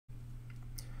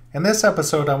In this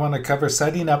episode, I want to cover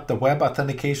setting up the web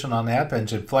authentication on App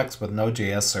Engine Flex with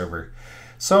Node.js server.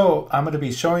 So I'm going to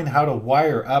be showing how to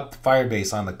wire up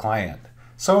Firebase on the client.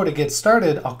 So to get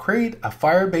started, I'll create a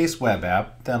Firebase Web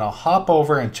App, then I'll hop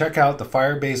over and check out the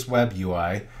Firebase Web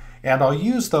UI, and I'll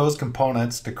use those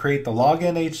components to create the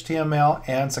login.html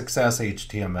and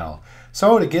success.html.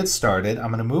 So to get started,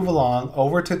 I'm going to move along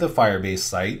over to the Firebase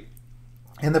site.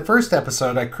 In the first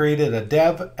episode, I created a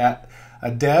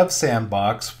dev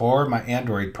sandbox for my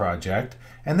Android project.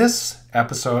 In this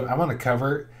episode, I want to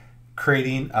cover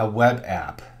creating a web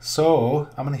app. So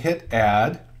I'm going to hit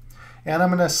add, and I'm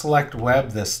going to select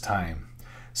web this time.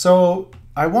 So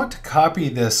I want to copy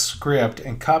this script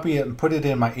and copy it and put it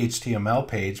in my HTML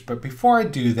page. But before I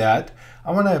do that,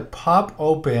 I want to pop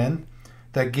open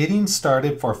the Getting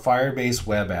Started for Firebase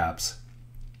Web Apps.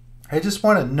 I just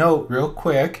want to note real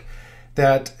quick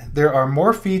that there are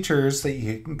more features that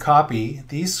you can copy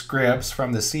these scripts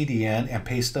from the CDN and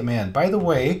paste them in. By the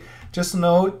way, just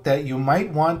note that you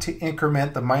might want to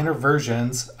increment the minor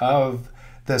versions of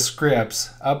the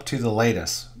scripts up to the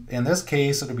latest. In this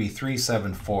case, it'll be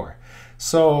 3.7.4.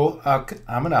 So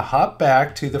I'm going to hop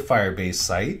back to the Firebase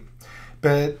site.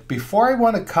 But before I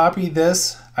want to copy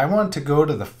this, I want to go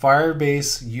to the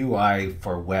Firebase UI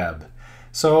for web.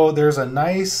 So there's a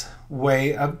nice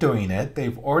way of doing it.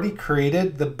 They've already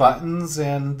created the buttons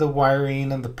and the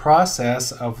wiring and the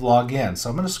process of login. So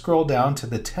I'm going to scroll down to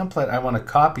the template I want to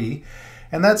copy,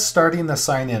 and that's starting the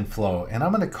sign-in flow. And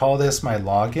I'm going to call this my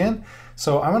login.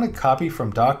 So I'm going to copy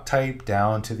from doc type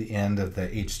down to the end of the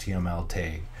HTML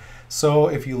tag. So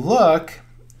if you look,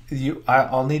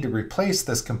 I'll need to replace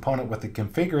this component with the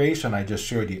configuration I just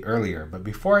showed you earlier. But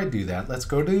before I do that, let's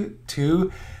go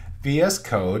to VS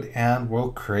Code and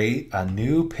we'll create a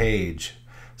new page.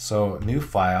 So new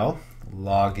file,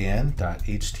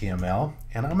 login.html,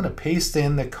 and I'm going to paste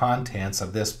in the contents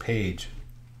of this page.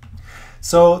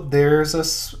 So there's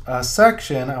a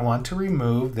section I want to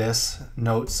remove, this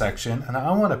note section, and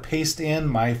I want to paste in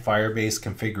my Firebase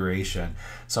configuration.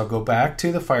 So I'll go back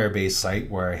to the Firebase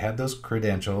site where I had those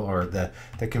credential or the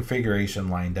configuration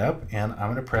lined up, and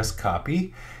I'm going to press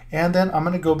copy, and then I'm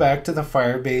going to go back to the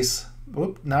Firebase.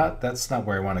 That's not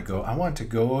where I want to go. I want to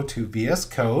go to VS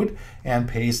Code and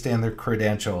paste in the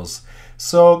credentials.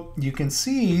 So you can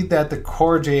see that the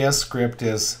core.js script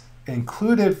is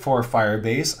included for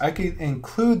Firebase. I could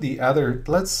include the other.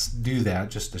 Let's do that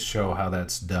just to show how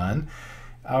that's done.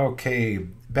 Okay,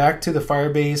 back to the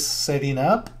Firebase setting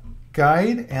up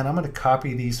guide, and I'm going to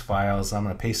copy these files. I'm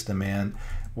going to paste them in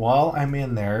while I'm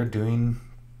in there doing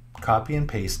copy and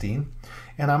pasting,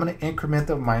 and I'm going to increment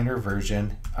the minor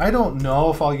version. I don't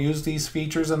know if I'll use these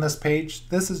features on this page.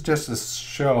 This is just to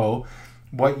show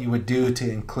what you would do to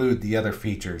include the other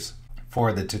features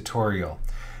for the tutorial.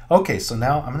 Okay, so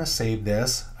now I'm going to save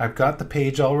this. I've got the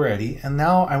page already, and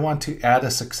now I want to add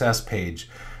a success page.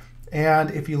 And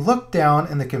if you look down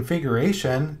in the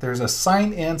configuration, there's a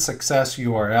sign in success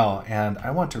URL, and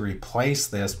I want to replace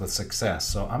this with success.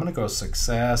 So I'm going to go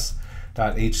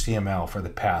success.html for the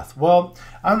path. Well,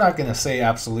 I'm not going to say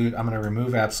absolute. I'm going to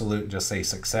remove absolute and just say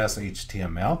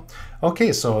success.html.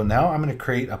 Okay, so now I'm going to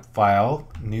create a file,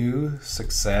 new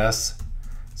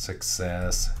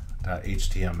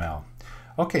success.html.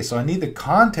 Okay, so I need the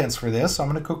contents for this. So I'm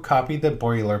going to go copy the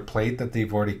boilerplate that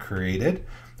they've already created,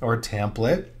 or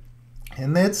template.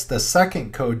 And it's the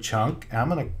second code chunk. I'm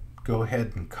going to go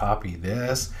ahead and copy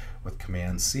this with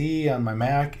Command C on my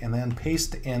Mac and then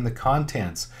paste in the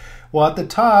contents. Well, at the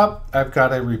top, I've got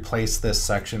to replace this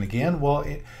section again. Well,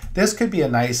 this could be a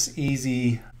nice,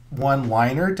 easy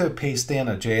one-liner to paste in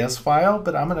a JS file,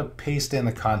 but I'm going to paste in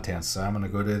the contents. So I'm going to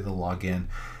go to the login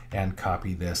and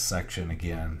copy this section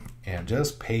again and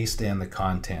just paste in the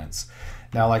contents.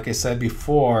 Now, like I said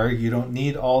before, you don't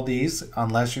need all these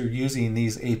unless you're using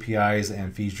these APIs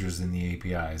and features in the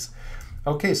APIs.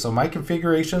 Okay, so my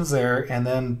configuration's there, and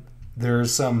then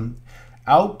there's some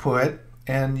output,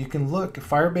 and you can look at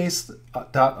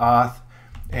firebase.auth,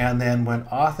 and then when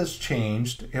auth is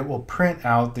changed, it will print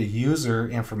out the user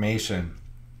information.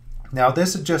 Now,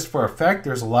 this is just for effect.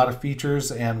 There's a lot of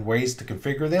features and ways to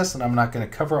configure this, and I'm not going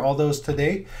to cover all those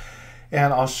today.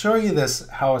 And I'll show you this,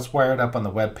 how it's wired up on the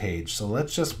web page. So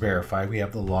let's just verify. We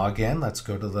have the login. Let's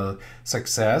go to the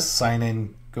success, sign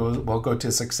in, we'll go to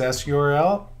success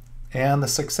URL and the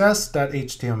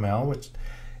success.html,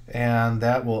 and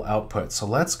that will output. So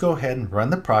let's go ahead and run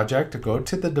the project. To go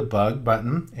to the debug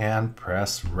button and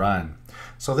press run.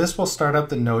 So this will start up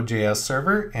the Node.js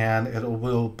server, and it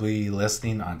will be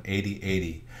listening on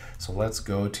 8080. So let's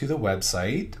go to the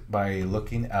website by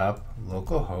looking up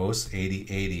localhost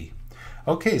 8080.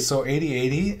 Okay, so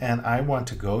 8080, and I want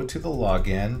to go to the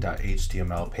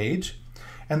login.html page.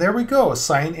 And there we go,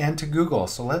 sign in to Google.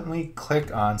 So let me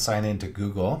click on sign in to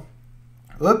Google.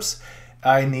 Oops,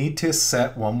 I need to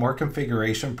set one more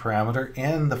configuration parameter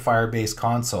in the Firebase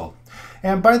console.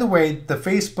 And by the way, the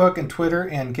Facebook and Twitter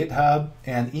and GitHub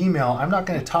and email, I'm not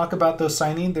going to talk about those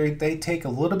signing. They take a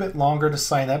little bit longer to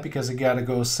sign up because you got to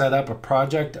go set up a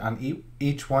project on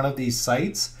each one of these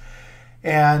sites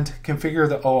and configure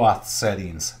the OAuth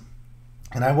settings.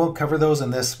 And I won't cover those in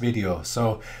this video.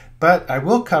 But I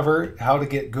will cover how to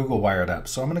get Google wired up.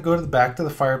 So I'm going to go back to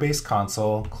the Firebase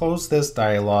console, close this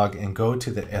dialog, and go to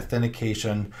the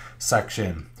authentication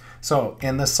section. So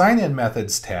in the sign in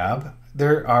methods tab,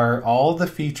 there are all the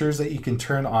features that you can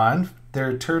turn on.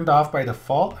 They're turned off by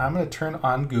default. I'm going to turn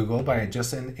on Google by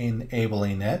just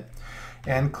enabling it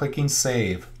and clicking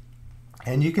save.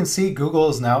 And you can see Google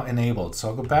is now enabled. So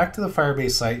I'll go back to the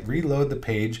Firebase site, reload the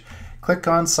page, click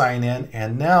on sign in,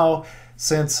 and now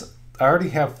since I already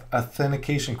have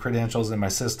authentication credentials in my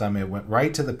system, it went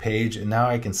right to the page, and now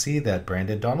I can see that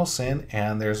Brandon Donaldson,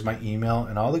 and there's my email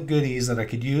and all the goodies that I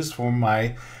could use for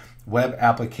my web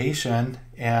application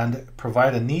and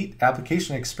provide a neat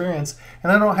application experience.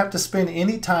 And I don't have to spend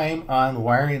any time on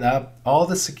wiring up all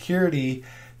the security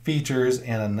features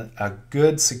and a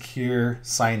good secure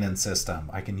sign-in system.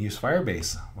 I can use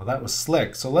Firebase. Well, that was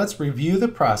slick. So let's review the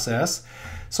process.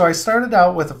 So I started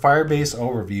out with a Firebase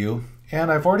overview,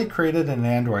 and I've already created an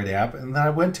Android app, and then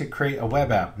I went to create a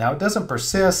web app. Now it doesn't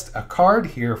persist a card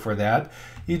here for that.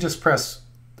 You just press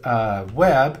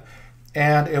web,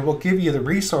 and it will give you the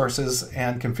resources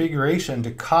and configuration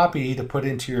to copy to put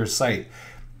into your site.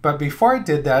 But before I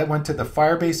did that, I went to the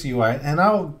Firebase UI, and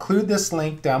I'll include this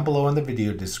link down below in the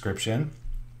video description.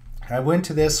 I went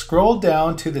to this, scrolled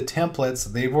down to the templates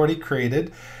they've already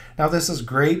created. Now this is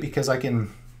great because I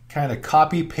can kind of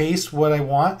copy paste what I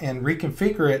want and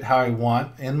reconfigure it how I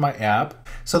want in my app.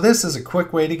 So this is a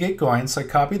quick way to get going. So I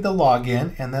copied the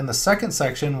login, and then the second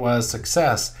section was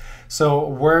success. So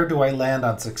where do I land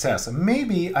on success? And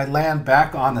maybe I land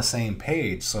back on the same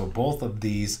page. So both of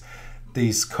these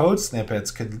code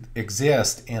snippets could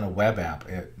exist in a web app.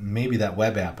 Maybe that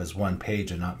web app is one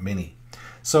page and not many.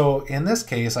 So in this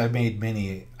case, I made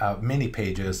many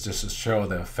pages just to show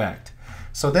the effect.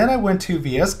 So then I went to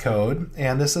VS Code,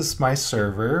 and this is my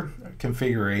server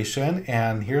configuration,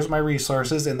 and here's my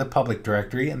resources in the public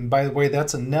directory. And by the way,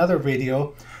 that's another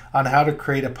video on how to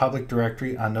create a public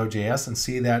directory on Node.js, and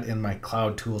see that in my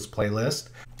Cloud Tools playlist.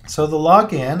 So the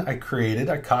login I created,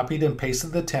 I copied and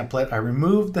pasted the template, I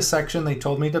removed the section they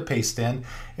told me to paste in,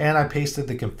 and I pasted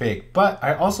the config. But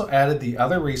I also added the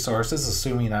other resources,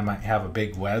 assuming I might have a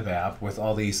big web app with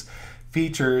all these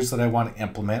features that I want to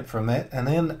implement from it. And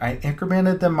then I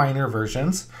incremented the minor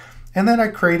versions, and then I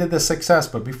created the success.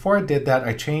 But before I did that,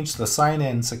 I changed the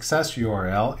sign-in success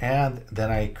URL, and then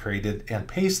I created and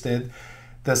pasted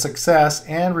the success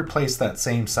and replaced that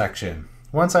same section.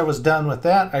 Once I was done with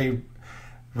that, I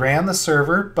ran the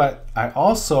server, but I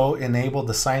also enabled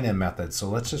the sign-in method. So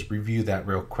let's just review that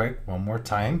real quick one more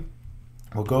time.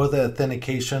 We'll go to the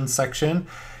authentication section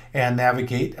and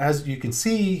navigate. As you can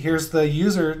see, here's the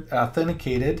user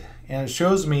authenticated, and it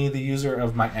shows me the user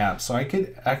of my app. So I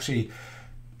could actually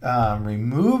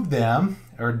remove them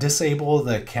or disable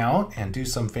the account and do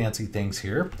some fancy things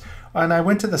here. And I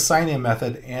went to the sign-in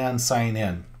method and sign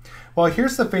in. Well,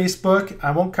 here's the Facebook.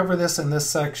 I won't cover this in this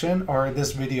section or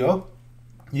this video.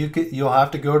 You'll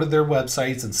have to go to their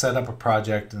websites and set up a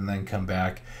project and then come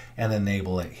back and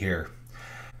enable it here.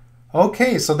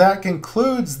 Okay, so that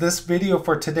concludes this video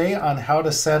for today on how to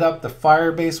set up the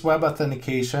Firebase Web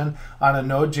Authentication on a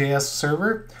Node.js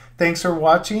server. Thanks for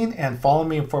watching, and follow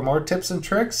me for more tips and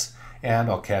tricks, and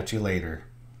I'll catch you later.